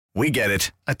We get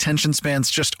it. Attention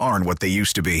spans just aren't what they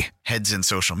used to be. Heads in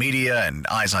social media and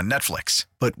eyes on Netflix.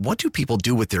 But what do people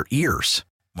do with their ears?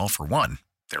 Well, for one,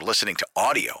 they're listening to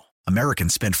audio.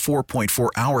 Americans spend 4.4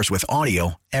 hours with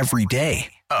audio every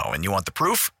day. Oh, and you want the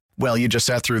proof? Well, you just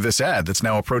sat through this ad that's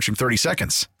now approaching 30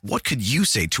 seconds. What could you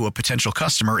say to a potential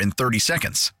customer in 30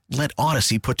 seconds? Let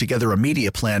Odyssey put together a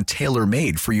media plan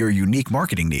tailor-made for your unique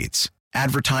marketing needs.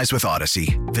 Advertise with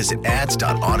Odyssey. Visit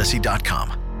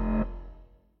ads.odyssey.com.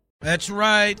 That's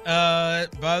right.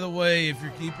 By the way, if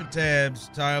you're keeping tabs,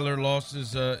 Tyler lost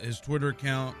his Twitter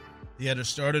account. He had to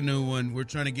start a new one. We're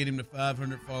trying to get him to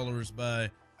 500 followers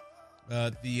by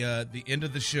the end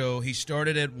of the show. He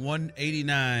started at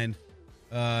 189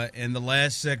 in the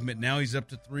last segment. Now he's up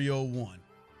to 301.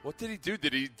 What did he do?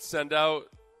 Did he send out?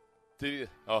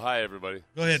 Oh, hi everybody.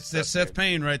 Go ahead, Seth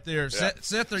Payne right there. Yeah.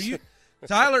 Seth, are you?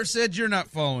 Tyler said you're not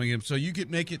following him, so you could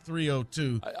make it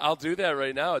 302. I'll do that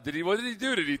right now. What did he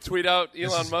do? Did he tweet out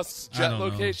Elon Musk's jet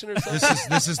location or something?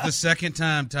 This is the second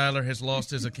time Tyler has lost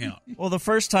his account. Well, the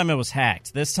first time it was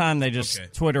hacked. This time they just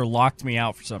Twitter locked me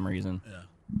out for some reason. Yeah.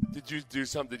 Did you do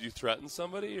something? Did you threaten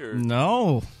somebody or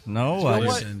no?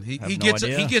 Listen, he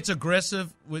gets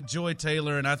aggressive with Joy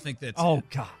Taylor, and I think that's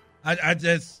God.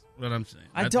 That's what I'm saying.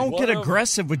 I don't get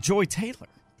aggressive with Joy Taylor.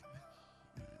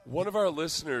 One of our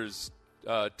listeners,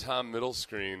 Tom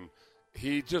Middlescreen,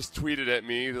 he just tweeted at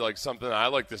me like something I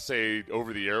like to say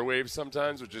over the airwaves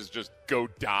sometimes, which is just "go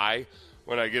die"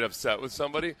 when I get upset with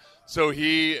somebody. So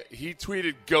he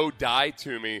tweeted "go die"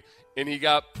 to me, and he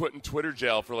got put in Twitter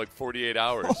jail for like 48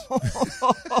 hours.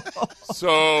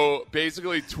 So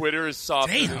basically, Twitter is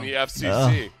softer than the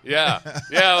FCC. Yeah.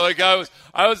 Like I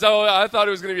thought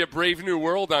it was going to be a brave new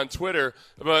world on Twitter,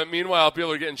 but meanwhile,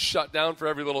 people are getting shut down for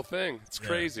every little thing. It's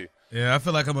crazy. Yeah, I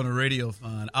feel like I'm on a radio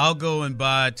fine. I'll go and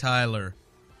buy Tyler.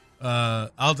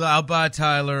 I'll buy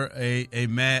Tyler a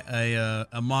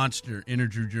Monster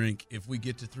energy drink if we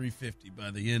get to 350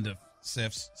 by the end of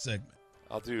Seth's segment.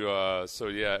 I'll do.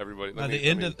 Everybody. By the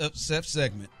end of Seth's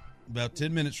segment, about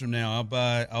 10 minutes from now,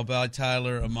 I'll buy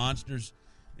Tyler a Monster's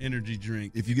energy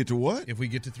drink. If you get to what? If we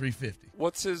get to 350.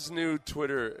 What's his new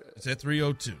Twitter? It's at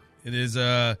 302. It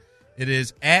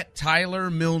is at Tyler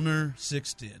Milner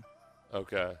 610.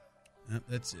 Okay.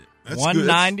 That's it. That's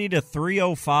 190 to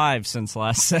 305 since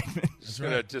last segment.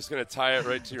 Just gonna tie it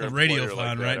right to your radio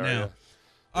fine like right now.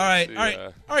 All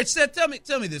right, Seth. Tell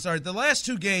me this. All right, the last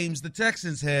two games, the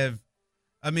Texans have,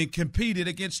 competed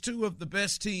against two of the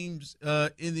best teams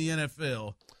in the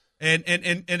NFL,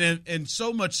 and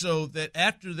so much so that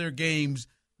after their games,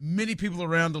 many people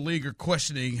around the league are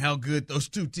questioning how good those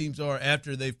two teams are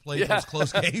after they've played those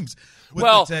close games with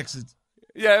the Texans.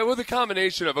 Yeah, with a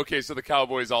combination of, so the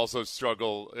Cowboys also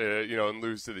struggle, and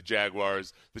lose to the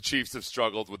Jaguars. The Chiefs have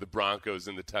struggled with the Broncos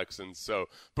and the Texans. So,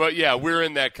 but yeah, we're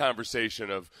in that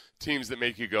conversation of teams that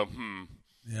make you go,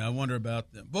 Yeah, I wonder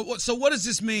about them. But what does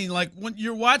this mean? Like, when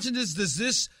you're watching this, does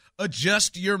this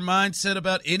adjust your mindset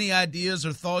about any ideas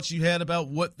or thoughts you had about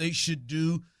what they should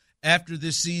do after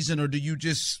this season, or do you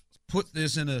just put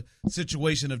this in a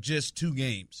situation of just two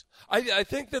games? I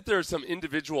think that there are some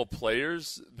individual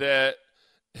players that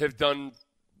have done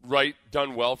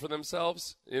well for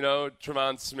themselves,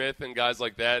 Trevon Smith and guys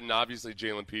like that, and obviously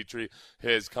Jalen Petrie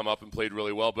has come up and played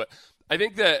really well. But I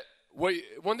think that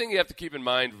one thing you have to keep in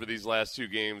mind for these last two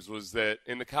games was that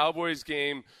in the Cowboys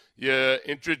game, you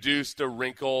introduced a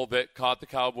wrinkle that caught the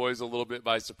Cowboys a little bit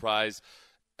by surprise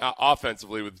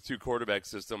offensively with the two-quarterback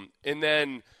system. And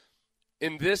then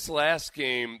in this last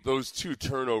game, those two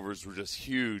turnovers were just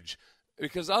huge.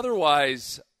 Because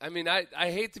otherwise, I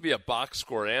hate to be a box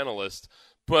score analyst,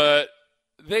 but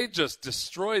they just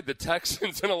destroyed the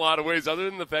Texans in a lot of ways, other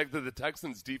than the fact that the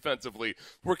Texans defensively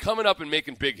were coming up and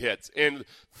making big hits and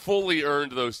fully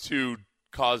earned those two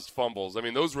caused fumbles.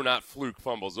 Those were not fluke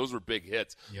fumbles. Those were big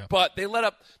hits. Yep. But they let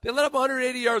up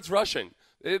 180 yards rushing.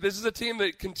 This is a team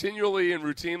that continually and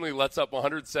routinely lets up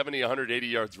 170, 180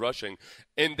 yards rushing,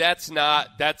 and that's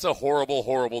a horrible,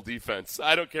 horrible defense.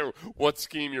 I don't care what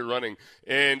scheme you're running.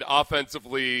 And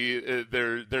offensively,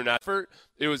 they're not effort.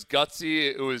 It was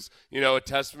gutsy. It was, a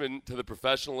testament to the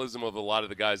professionalism of a lot of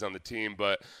the guys on the team,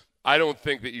 but I don't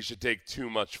think that you should take too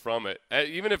much from it.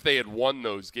 Even if they had won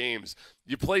those games,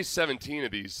 you play 17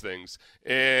 of these things.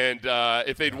 And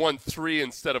if they'd won 3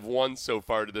 instead of 1 so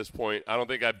far to this point, I don't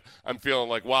think I'm feeling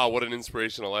like, wow, what an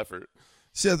inspirational effort.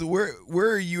 Seth, where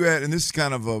are you at? And this is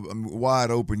kind of a wide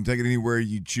open. Take it anywhere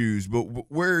you choose. But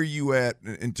where are you at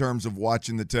in terms of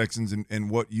watching the Texans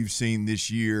and what you've seen this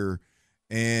year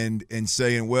and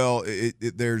saying, well,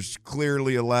 there's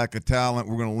clearly a lack of talent.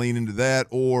 We're going to lean into that,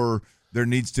 or there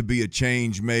needs to be a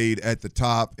change made at the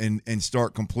top and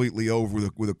start completely over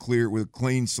with a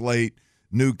clean slate,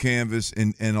 new canvas,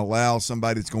 and allow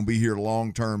somebody that's going to be here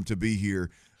long term to be here.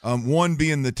 One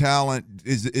being the talent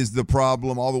is the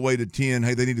problem, all the way to 10.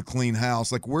 Hey, they need to clean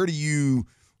house. Like, where do you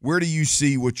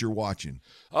see what you're watching?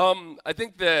 I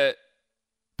think that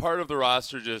part of the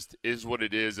roster just is what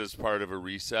it is as part of a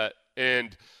reset,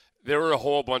 and there were a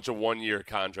whole bunch of one-year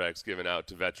contracts given out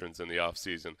to veterans in the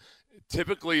offseason.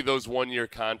 Typically, those one-year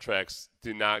contracts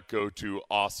do not go to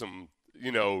awesome,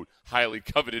 highly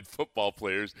coveted football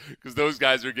players, because those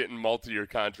guys are getting multi-year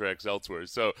contracts elsewhere.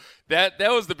 So that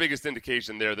was the biggest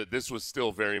indication there that this was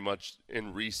still very much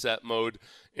in reset mode,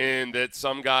 and that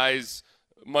some guys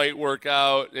might work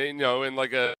out, and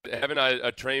like having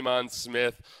a Tremon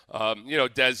Smith,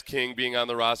 Des King being on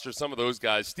the roster, some of those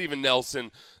guys, Steven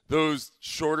Nelson, those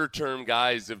shorter-term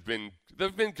guys they've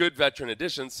been good veteran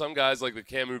additions. Some guys like the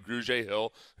Camus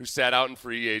Grugier-Hill, who sat out in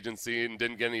free agency and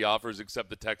didn't get any offers except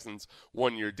the Texans'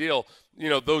 one-year deal,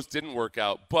 those didn't work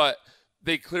out. But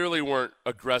they clearly weren't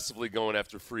aggressively going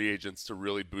after free agents to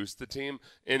really boost the team,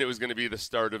 and it was going to be the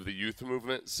start of the youth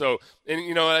movement. So,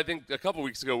 and I think a couple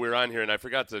weeks ago we were on here, and I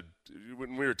forgot to,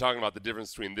 when we were talking about the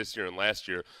difference between this year and last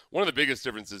year, one of the biggest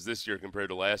differences this year compared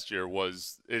to last year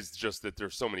is just that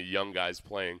there's so many young guys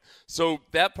playing. So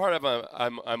that part of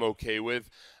I'm okay with.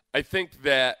 I think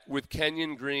that with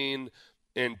Kenyon Green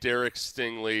and Derek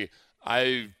Stingley,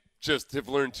 I just have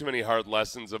learned too many hard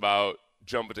lessons about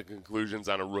jumping to conclusions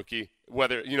on a rookie,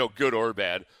 whether, good or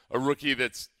bad. A rookie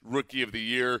that's rookie of the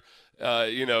year,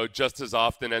 just as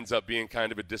often ends up being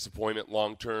kind of a disappointment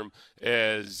long-term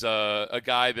as a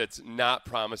guy that's not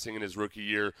promising in his rookie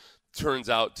year turns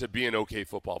out to be an okay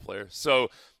football player. So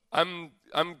I'm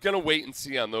going to wait and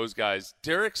see on those guys.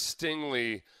 Derek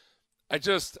Stingley,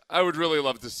 I would really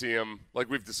love to see him, like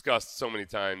we've discussed so many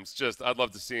times, I'd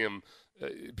love to see him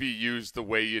be used the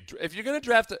way if you're going to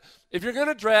draft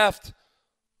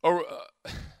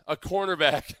a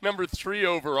cornerback, number 3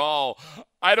 overall,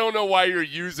 I don't know why you're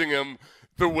using him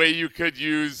the way you could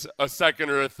use a second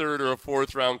or a third or a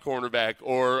fourth round cornerback,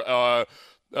 or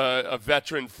a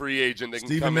veteran free agent that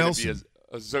can come in and be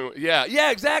a zone.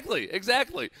 Yeah, exactly.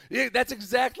 Yeah, that's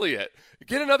exactly it.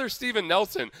 Get another Steven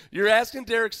Nelson. You're asking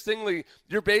Derek Stingley.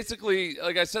 You're basically,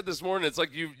 like I said this morning, it's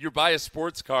like you buy a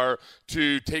sports car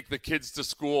to take the kids to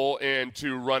school and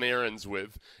to run errands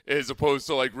with, as opposed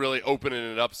to like really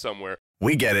opening it up somewhere.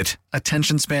 We get it.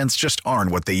 Attention spans just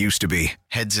aren't what they used to be.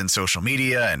 Heads in social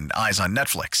media and eyes on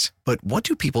Netflix. But what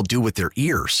do people do with their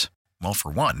ears? Well,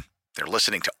 for one, they're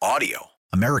listening to audio.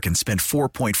 Americans spend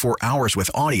 4.4 hours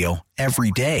with audio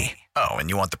every day. Oh, and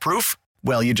you want the proof?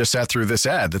 Well, you just sat through this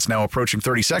ad that's now approaching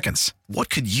 30 seconds. What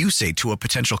could you say to a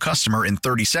potential customer in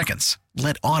 30 seconds?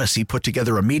 Let Odyssey put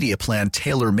together a media plan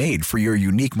tailor-made for your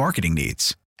unique marketing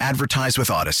needs. Advertise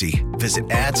with Odyssey. Visit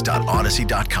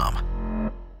ads.odyssey.com.